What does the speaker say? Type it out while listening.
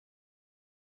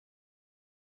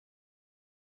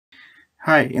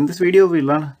Hi, in this video we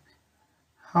learn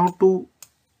how to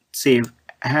save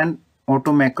hand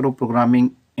auto macro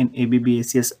programming in ABB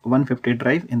ACS150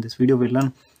 drive. In this video we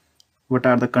learn what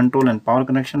are the control and power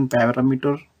connection,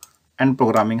 parameter and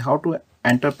programming, how to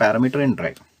enter parameter in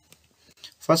drive.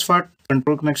 First part,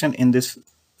 control connection. In this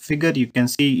figure you can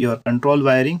see your control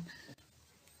wiring.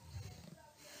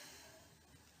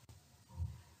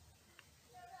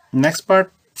 Next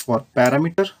part, for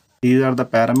parameter, these are the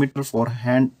parameter for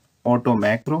hand auto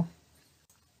macro.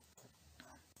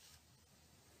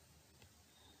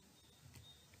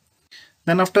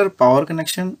 Then after power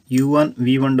connection, U1,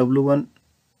 V1, W1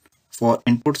 for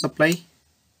input supply,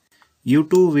 U2,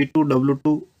 V2,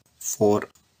 W2 for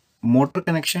motor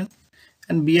connection,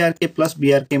 and BRK plus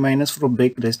BRK minus for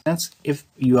brake resistance. If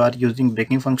you are using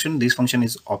braking function, this function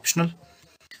is optional.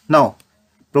 Now,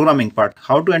 programming part,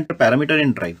 how to enter parameter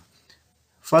in drive.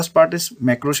 First part is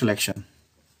macro selection.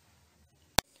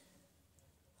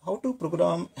 How to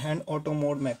program hand auto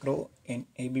mode macro in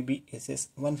ABB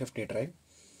ACS150 drive.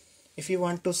 If you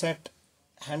want to set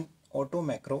hand auto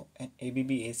macro in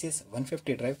ABB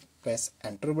ACS150 drive, press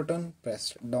enter button,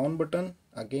 press down button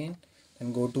again,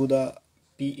 then go to the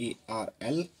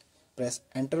PARL, press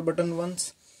enter button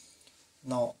once.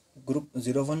 Now group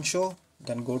 01 show,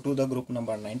 then go to the group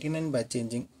number 99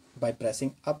 by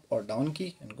pressing up or down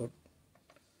key and go.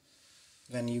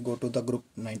 When you go to the group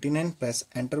 99, press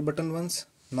enter button once.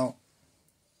 Now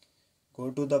go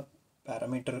to the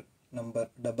parameter number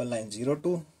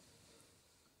 9902.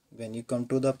 When you come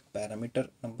to the parameter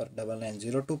number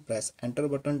 9902, press enter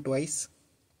button twice.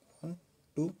 1,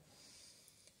 2.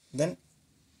 Then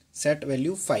set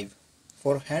value 5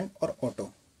 for hand or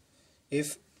auto.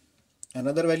 If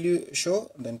another value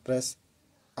show, then press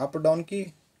up or down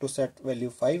key to set value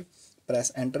 5.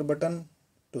 Press enter button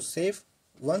to save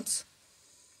once.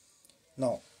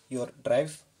 Now your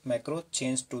drive macro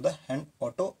changed to the hand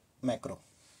auto macro.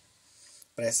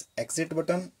 Press exit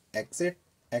button, exit.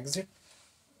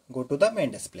 Go to the main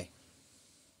display.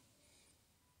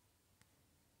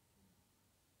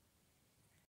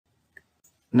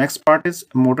 Next part is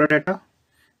motor data.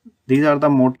 These are the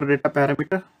motor data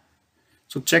parameter.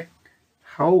 So check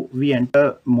how we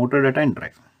enter motor data in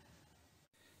drive.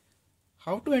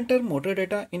 How to enter motor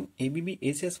data in ABB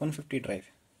ACS150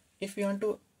 drive. If you want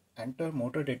to enter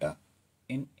motor data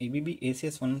in ABB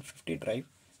ACS150 drive,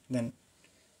 then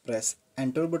press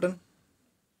enter button,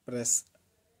 press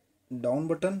down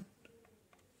button,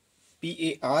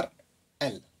 PARL,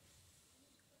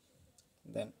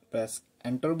 then press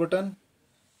enter button,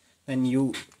 then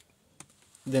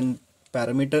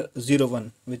parameter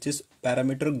 01, which is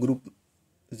parameter group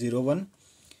 01.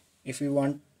 If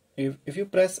you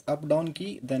press up down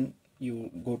key, then you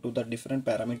go to the different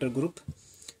parameter group.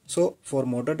 So for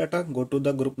motor data, go to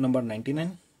the group number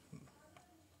 99.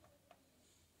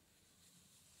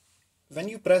 When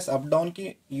you press up down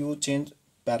key, you change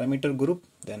parameter group,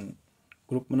 then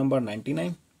group number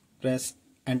 99. Press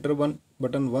enter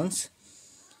button once,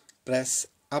 press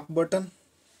up button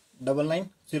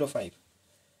 9905.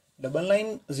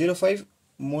 9905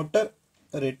 motor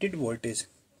rated voltage.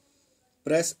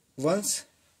 Press once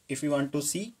if you want to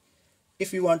see.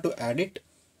 If you want to add it,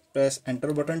 press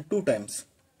enter button 2 times.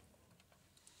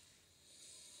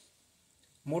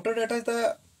 Motor data is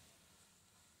the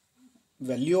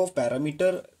value of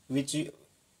parameter which you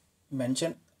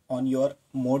mention on your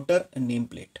motor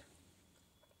nameplate.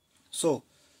 So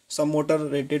some motor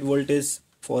rated voltage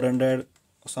 400,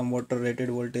 some motor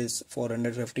rated voltage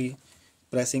 450.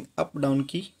 Pressing up down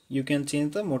key, you can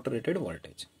change the motor rated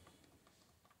voltage.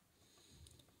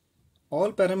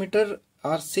 All parameters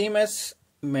are same as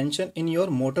mentioned in your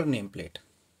motor nameplate.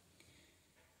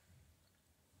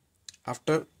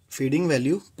 After feeding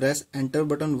value, press enter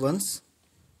button once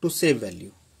to save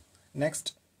value.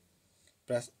 Next,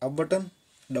 press up button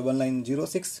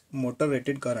 9906 motor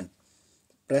rated current.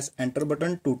 Press enter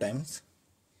button 2 times.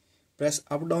 Press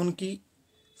up down key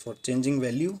for changing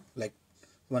value like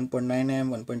 1.9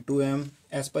 am, 1.2 am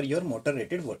as per your motor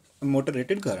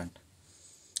rated current.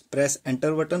 Press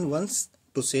enter button once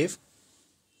to save.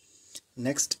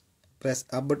 Next, press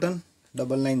up button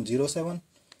 9907,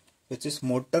 which is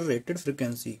motor rated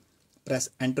frequency. Press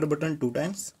enter button 2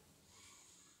 times.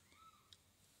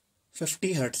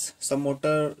 50 Hz, some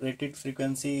motor rated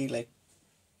frequency like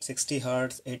 60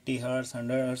 Hz, 80 Hz,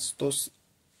 100 Hz. Those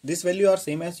this value are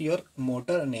same as your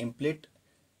motor nameplate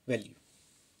value.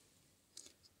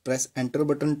 Press enter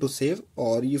button to save,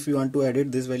 or if you want to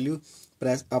edit this value,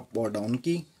 press up or down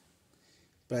key.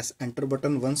 Press enter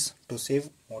button once to save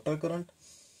motor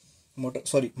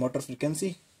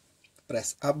frequency.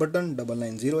 Press up button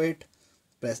 9908.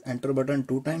 Press enter button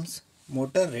 2 times.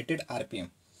 motor rated RPM.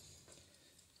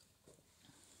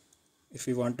 If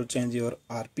you want to change your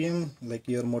RPM, like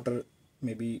your motor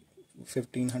maybe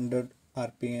 1500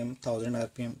 RPM, 1000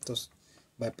 RPM, so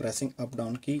by pressing up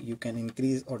down key you can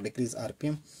increase or decrease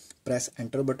RPM. Press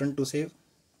enter button to save.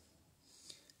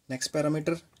 Next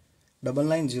parameter,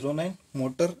 9909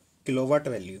 motor kilowatt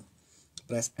value.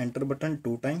 Press enter button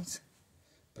 2 times.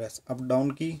 Press up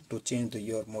down key to change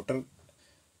your motor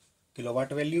kilowatt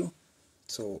value.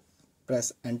 So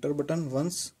press enter button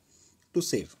once to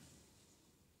save.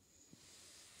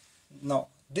 Now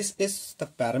this is the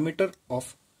parameter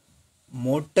of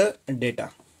motor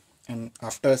data, and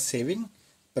after saving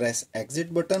press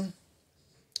exit button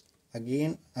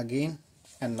again,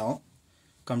 and now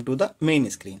come to the main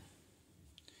screen.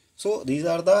 So these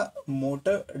are the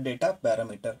motor data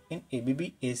parameter in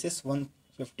ABB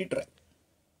ACS150 drive.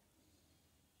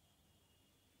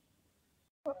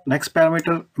 Next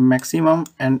parameter, maximum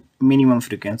and minimum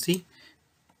frequency.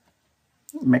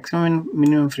 Maximum and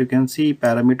minimum frequency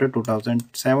parameter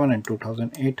 2007 and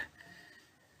 2008.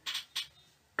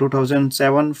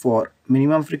 2007 for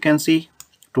minimum frequency,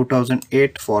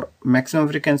 2008 for maximum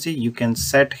frequency. You can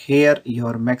set here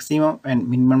your maximum and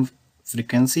minimum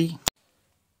frequency.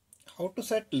 How to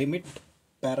set limit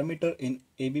parameter in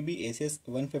ABB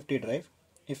ACS150 drive?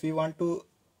 If you want to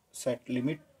set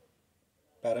limit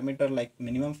parameter like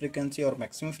minimum frequency or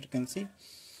maximum frequency,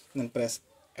 then press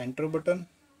enter button,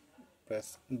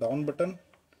 press down button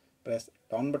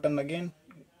again,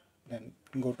 then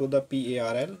go to the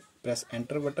PARL, press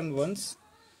enter button once,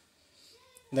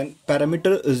 then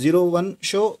parameter 01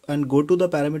 show and go to the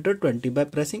parameter 20 by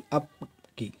pressing up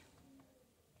key,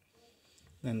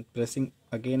 then pressing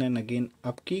again and again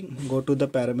up key, go to the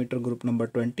parameter group number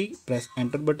 20, press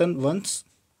enter button once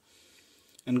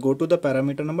and go to the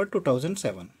parameter number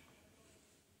 2007.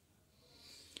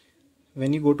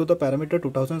 When you go to the parameter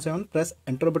 2007, press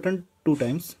enter button 2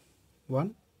 times,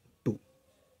 1, 2.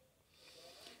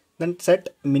 Then set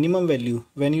minimum value.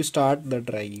 When you start the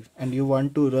drive and you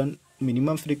want to run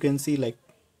minimum frequency like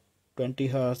 20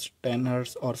 Hz, 10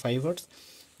 Hz or 5 Hz,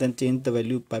 then change the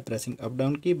value by pressing up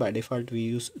down key. By default we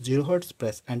use 0 Hz,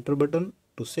 press enter button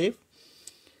to save.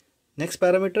 Next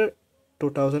parameter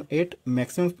 2008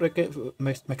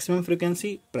 maximum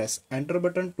frequency, press enter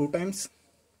button 2 times.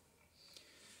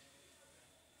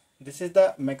 This is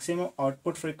the maximum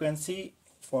output frequency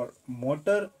for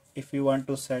motor. If you want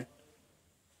to set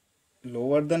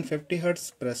lower than 50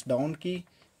 Hz, press down key.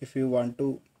 If you want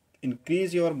to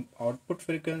increase your output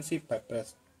frequency, by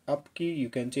press up key. You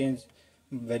can change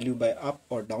value by up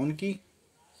or down key.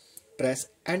 Press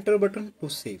enter button to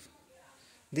save.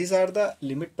 These are the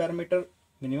limit parameter,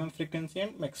 minimum frequency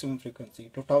and maximum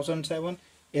frequency. 2007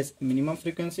 is minimum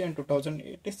frequency and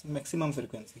 2008 is maximum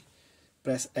frequency.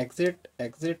 Press exit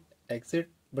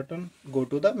button, go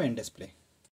to the main display.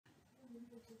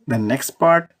 The next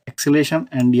part, acceleration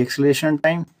and deceleration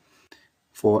time.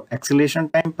 For acceleration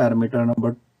time, parameter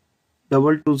number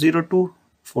 2202.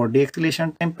 For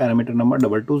deceleration time, parameter number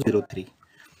 2203.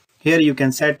 Here you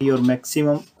can set your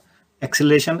maximum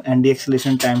acceleration and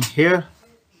deceleration time here.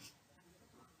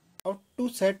 How to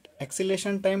set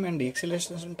acceleration time and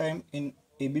deceleration time in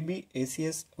ABB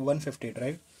ACS150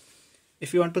 drive?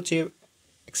 If you want to change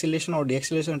acceleration or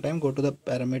deceleration time, go to the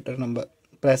parameter number,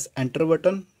 press enter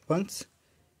button once,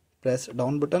 press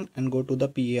down button and go to the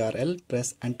PARL,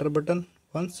 press enter button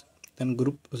once, then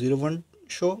group 01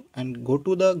 show and go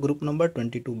to the group number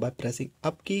 22 by pressing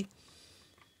up key,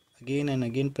 again and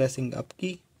again pressing up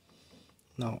key.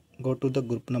 Now go to the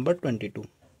group number 22.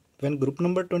 When group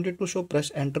number 22 show,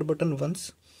 press enter button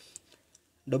once.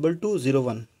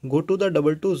 2201, go to the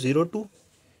 2202.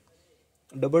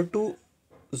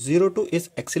 2202 is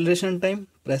acceleration time.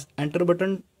 Press enter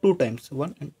button 2 times,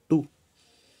 1 and 2.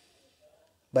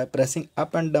 By pressing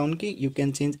up and down key, you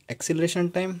can change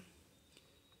acceleration time.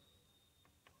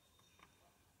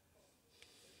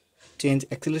 Change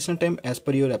acceleration time as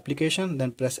per your application.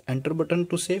 Then press enter button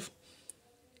to save.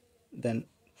 Then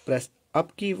press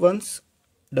up key once.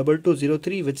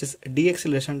 2203, which is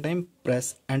deceleration time,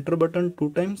 press enter button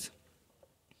 2 times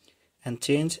and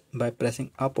change by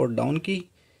pressing up or down key,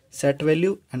 set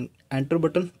value and enter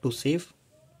button to save.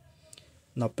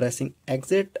 Now pressing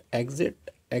exit,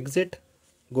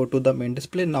 go to the main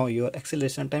display. Now your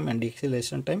acceleration time and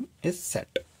deceleration time is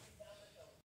set.